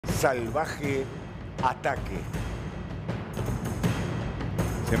Salvaje ataque.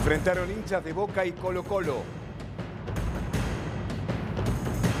 Se enfrentaron hinchas de Boca y Colo Colo.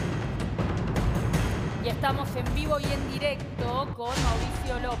 Y estamos en vivo y en directo con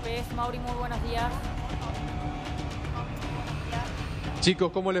Mauricio López. Mauri, muy buenos días.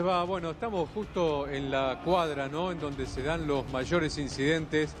 Chicos, ¿cómo les va? Bueno, estamos justo en la cuadra, ¿no? En donde se dan los mayores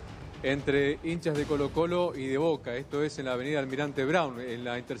incidentes entre hinchas de Colo Colo y de Boca. Esto es en la avenida Almirante Brown, en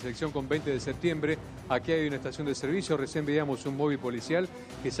la intersección con 20 de septiembre. Aquí hay una estación de servicio, recién veíamos un móvil policial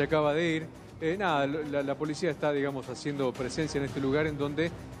que se acaba de ir. La policía está, digamos, haciendo presencia en este lugar en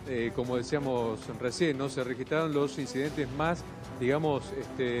donde, como decíamos recién, ¿no? Se registraron los incidentes más, digamos,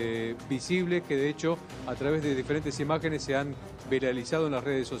 visibles, que de hecho a través de diferentes imágenes se han viralizado en las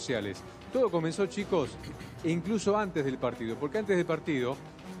redes sociales. Todo comenzó, chicos, incluso antes del partido, porque antes del partido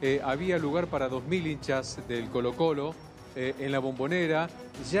había lugar para 2.000 hinchas del Colo Colo en la Bombonera.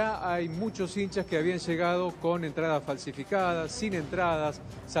 Ya hay muchos hinchas que habían llegado con entradas falsificadas, sin entradas,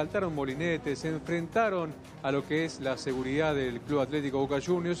 saltaron molinetes, se enfrentaron a lo que es la seguridad del Club Atlético Boca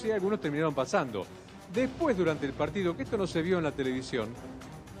Juniors y algunos terminaron pasando. Después, durante el partido, que esto no se vio en la televisión,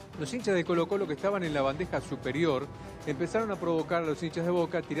 los hinchas de Colo Colo que estaban en la bandeja superior empezaron a provocar a los hinchas de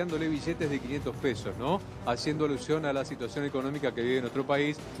Boca tirándole billetes de 500 pesos, ¿no? Haciendo alusión a la situación económica que vive nuestro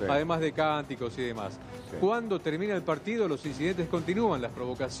país, sí, además de cánticos y demás. Sí. Cuando termina el partido, los incidentes continúan, las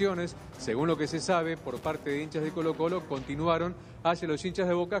provocaciones, según lo que se sabe, por parte de hinchas de Colo Colo, continuaron hacia los hinchas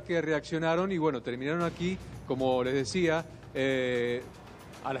de Boca que reaccionaron y, bueno, terminaron aquí, como les decía,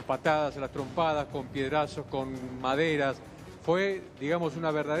 a las patadas, a las trompadas, con piedrazos, con maderas. Fue, digamos,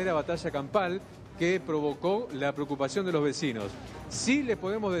 una verdadera batalla campal que provocó la preocupación de los vecinos. Sí les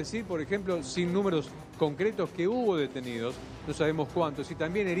podemos decir, por ejemplo, sin números concretos, que hubo detenidos, no sabemos cuántos, y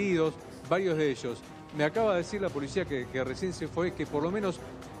también heridos, varios de ellos. Me acaba de decir la policía que recién se fue que por lo menos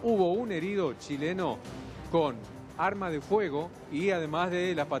hubo un herido chileno con arma de fuego y además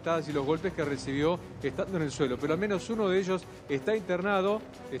de las patadas y los golpes que recibió estando en el suelo. Pero al menos uno de ellos está internado,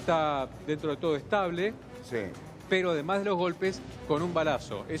 está dentro de todo estable. Sí. Pero además de los golpes, con un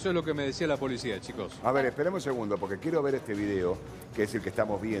balazo. Eso es lo que me decía la policía, chicos. A ver, esperemos un segundo, porque quiero ver este video, que es el que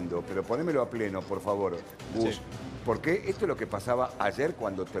estamos viendo, pero ponémelo a pleno, por favor, Gus, sí, porque esto es lo que pasaba ayer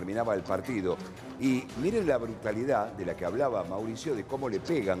cuando terminaba el partido. Y miren la brutalidad de la que hablaba Mauricio, de cómo le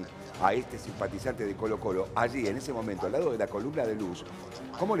pegan a este simpatizante de Colo Colo, allí, en ese momento, al lado de la columna de luz,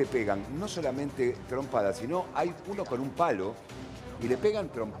 cómo le pegan no solamente trompadas, sino hay uno con un palo, y le pegan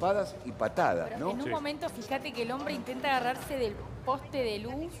trompadas y patadas, pero ¿no? en un momento, fíjate que el hombre intenta agarrarse del poste de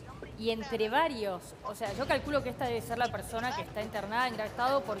luz y entre varios. O sea, yo calculo que esta debe ser la persona que está internada en grave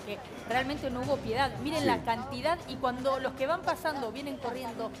estado porque realmente no hubo piedad. Miren, sí, la cantidad, y cuando los que van pasando, vienen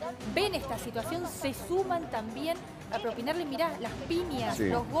corriendo, ven esta situación, se suman también a propinarle, mirá, las piñas, sí,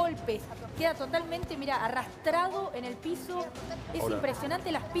 los golpes. Queda totalmente, mirá, arrastrado en el piso. Es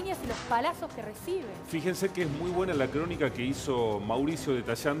impresionante las piñas y los palazos que recibe. Fíjense que es muy buena la crónica que hizo Mauricio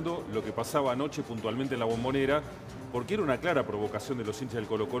detallando lo que pasaba anoche puntualmente en la Bombonera, porque era una clara provocación de los hinchas del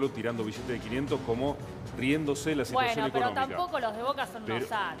Colo Colo tirando billetes de 500 como riéndose de la situación económica. Bueno, pero tampoco los de Boca son unos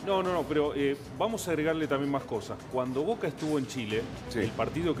santos. No, pero vamos a agregarle también más cosas. Cuando Boca estuvo en Chile, sí, el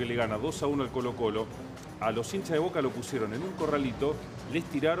partido que le gana 2-1 al Colo Colo, a los hinchas de Boca lo pusieron en un corralito, les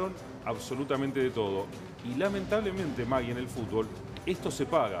tiraron absolutamente de todo. Y lamentablemente, Maggie, en el fútbol, esto se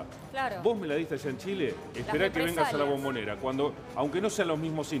paga. Claro. Vos me la diste allá en Chile, esperá que vengas a la Bombonera, cuando, aunque no sean los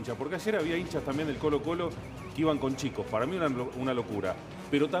mismos hinchas, porque ayer había hinchas también del Colo Colo que iban con chicos, para mí una locura.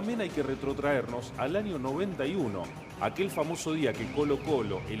 Pero también hay que retrotraernos al año 91, aquel famoso día que Colo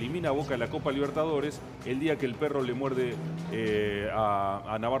Colo elimina a Boca en la Copa Libertadores, el día que el perro le muerde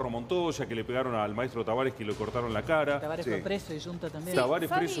a Navarro Montoya, que le pegaron al maestro Tavares, que le cortaron la cara. Tavares fue preso y Junta también. Sí, Tavares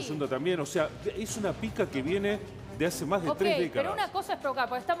preso, Junta también. O sea, es una pica que viene de hace más de 3 décadas. Pero una cosa es provocar,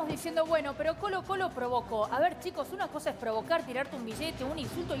 porque estamos diciendo, bueno, pero Colo Colo provocó. A ver, chicos, una cosa es provocar, tirarte un billete, un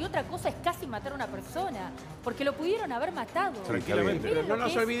insulto, y otra cosa es casi matar a una persona, porque lo pudieron haber matado. Tranquilamente. Pero no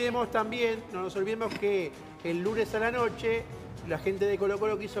nos olvidemos también, no nos olvidemos que el lunes a la noche la gente de Colo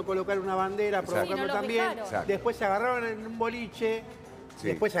Colo quiso colocar una bandera, provocando también. Después se agarraron en un boliche. Sí.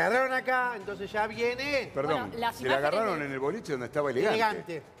 Después se agarraron acá, entonces ya viene... Perdón, bueno, se la agarraron en el boliche donde estaba elegante.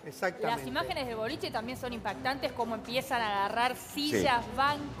 Elegante, exactamente. Las imágenes del boliche también son impactantes, como empiezan a agarrar sillas, sí,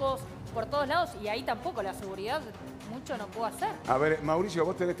 bancos, por todos lados, y ahí tampoco la seguridad mucho no pudo hacer. A ver, Mauricio,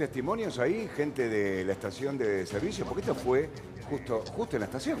 ¿vos tenés testimonios ahí, gente de la estación de servicio? Porque esto fue justo en la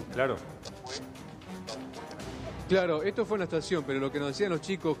estación. Claro. Claro, esto fue en la estación, pero lo que nos decían los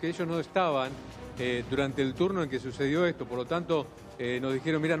chicos, que ellos no estaban durante el turno en que sucedió esto, por lo tanto... nos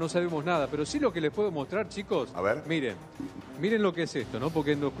dijeron, mira, no sabemos nada, pero sí lo que les puedo mostrar, chicos. A ver. Miren, miren lo que es esto, ¿no?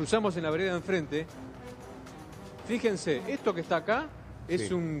 Porque nos cruzamos en la vereda de enfrente. Fíjense, esto que está acá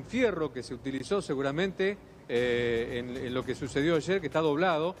es un fierro que se utilizó seguramente en lo que sucedió ayer, que está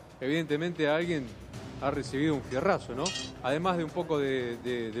doblado. Evidentemente alguien ha recibido un fierrazo, ¿no? Además de un poco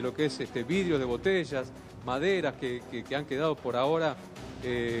de lo que es vidrios de botellas, maderas que han quedado por ahora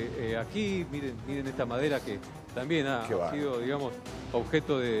aquí. Miren esta madera que también ha sido, digamos,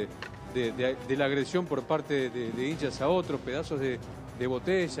 objeto de la agresión por parte de hinchas a otros, pedazos de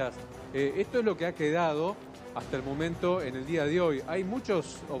botellas. Esto es lo que ha quedado hasta el momento en el día de hoy. Hay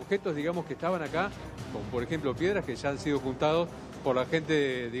muchos objetos, digamos, que estaban acá, como por ejemplo piedras que ya han sido juntados por la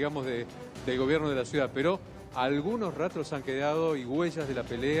gente, digamos, del gobierno de la ciudad, pero algunos rastros han quedado y huellas de la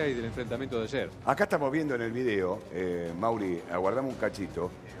pelea y del enfrentamiento de ayer. Acá estamos viendo en el video, Mauri, aguardamos un cachito,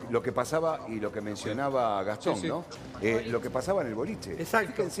 lo que pasaba y lo que mencionaba Gastón, ¿no? Lo que pasaba en el boliche.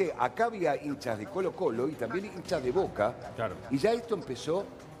 Exacto. Fíjense, acá había hinchas de Colo Colo y también hinchas de Boca. Claro. Y ya esto empezó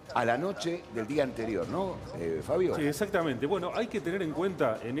a la noche del día anterior, ¿no, Fabio? Sí, exactamente. Bueno, hay que tener en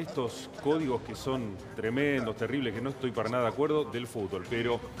cuenta en estos códigos que son tremendos, terribles, que no estoy para nada de acuerdo, del fútbol,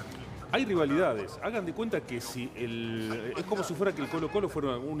 pero hay rivalidades. Hagan de cuenta que si es como si fuera que el Colo Colo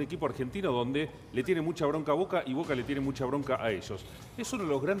fuera un equipo argentino donde le tiene mucha bronca a Boca y Boca le tiene mucha bronca a ellos. Es uno de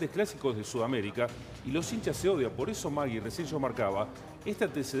los grandes clásicos de Sudamérica y los hinchas se odian. Por eso, Maggie, recién yo marcaba este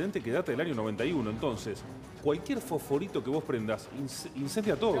antecedente que data del año 91. Entonces, cualquier fosforito que vos prendas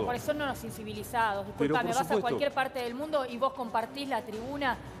incendia todo. Pero por eso no nos sensibilizados. Disculpame, vas a cualquier parte del mundo y vos compartís la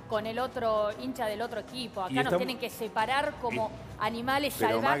tribuna con el otro hincha del otro equipo. Acá nos tienen que separar como animales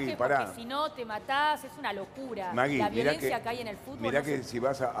salvajes, porque si no te matás, es una locura. Maggie, la violencia que hay en el fútbol. Mirá que si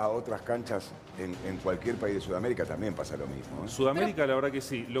vas a otras canchas en cualquier país de Sudamérica también pasa lo mismo. Sudamérica, la verdad que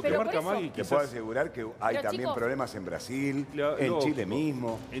sí. Lo que marca Maggie, te puedo asegurar que hay también problemas en Brasil, en Chile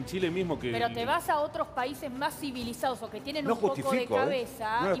mismo. En Chile mismo que... Pero te vas a otros países más civilizados o que tienen un poco de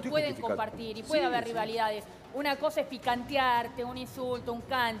cabeza y pueden compartir y puede haber rivalidades. Una cosa es picantearte, un insulto, un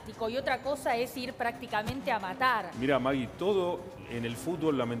cántico, y otra cosa es ir prácticamente a matar. Mira, Maggie, todo en el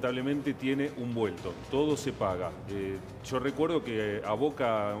fútbol lamentablemente tiene un vuelto, todo se paga. Yo recuerdo que a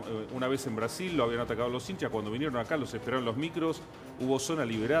Boca una vez en Brasil lo habían atacado los hinchas, cuando vinieron acá los esperaron los micros, hubo zona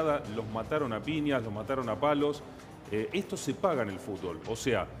liberada, los mataron a piñas, los mataron a palos. Esto se paga en el fútbol, o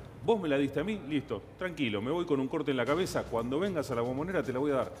sea, vos me la diste a mí, listo, tranquilo, me voy con un corte en la cabeza, cuando vengas a la Bombonera te la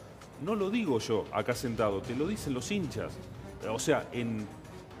voy a dar. No lo digo yo acá sentado, te lo dicen los hinchas. O sea, en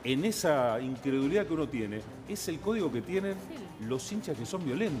esa incredulidad que uno tiene, es el código que tienen los hinchas que son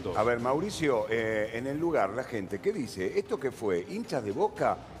violentos. A ver, Mauricio, en el lugar, la gente, ¿qué dice? ¿Esto qué fue? ¿Hinchas de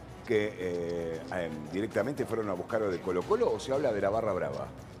Boca que directamente fueron a buscar lo de Colo Colo o se habla de la barra brava?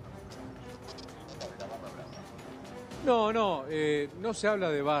 No, no se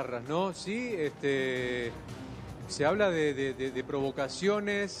habla de barras, ¿no? Sí, se habla de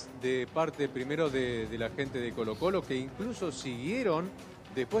provocaciones de parte primero de la gente de Colo Colo, que incluso siguieron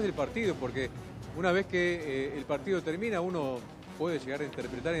después del partido, porque una vez que el partido termina, uno puede llegar a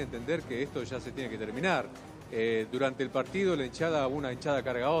interpretar y entender que esto ya se tiene que terminar. Durante el partido una hinchada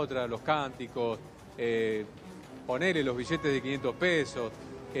carga a otra, los cánticos, ponerle los billetes de 500 pesos.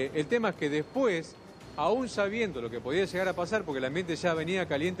 El tema es que después, aún sabiendo lo que podía llegar a pasar, porque el ambiente ya venía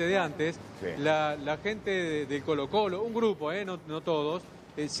caliente de antes, la gente del Colo Colo, un grupo, no todos,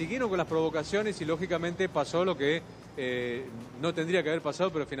 siguieron con las provocaciones y lógicamente pasó lo que no tendría que haber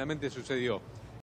pasado, pero finalmente sucedió.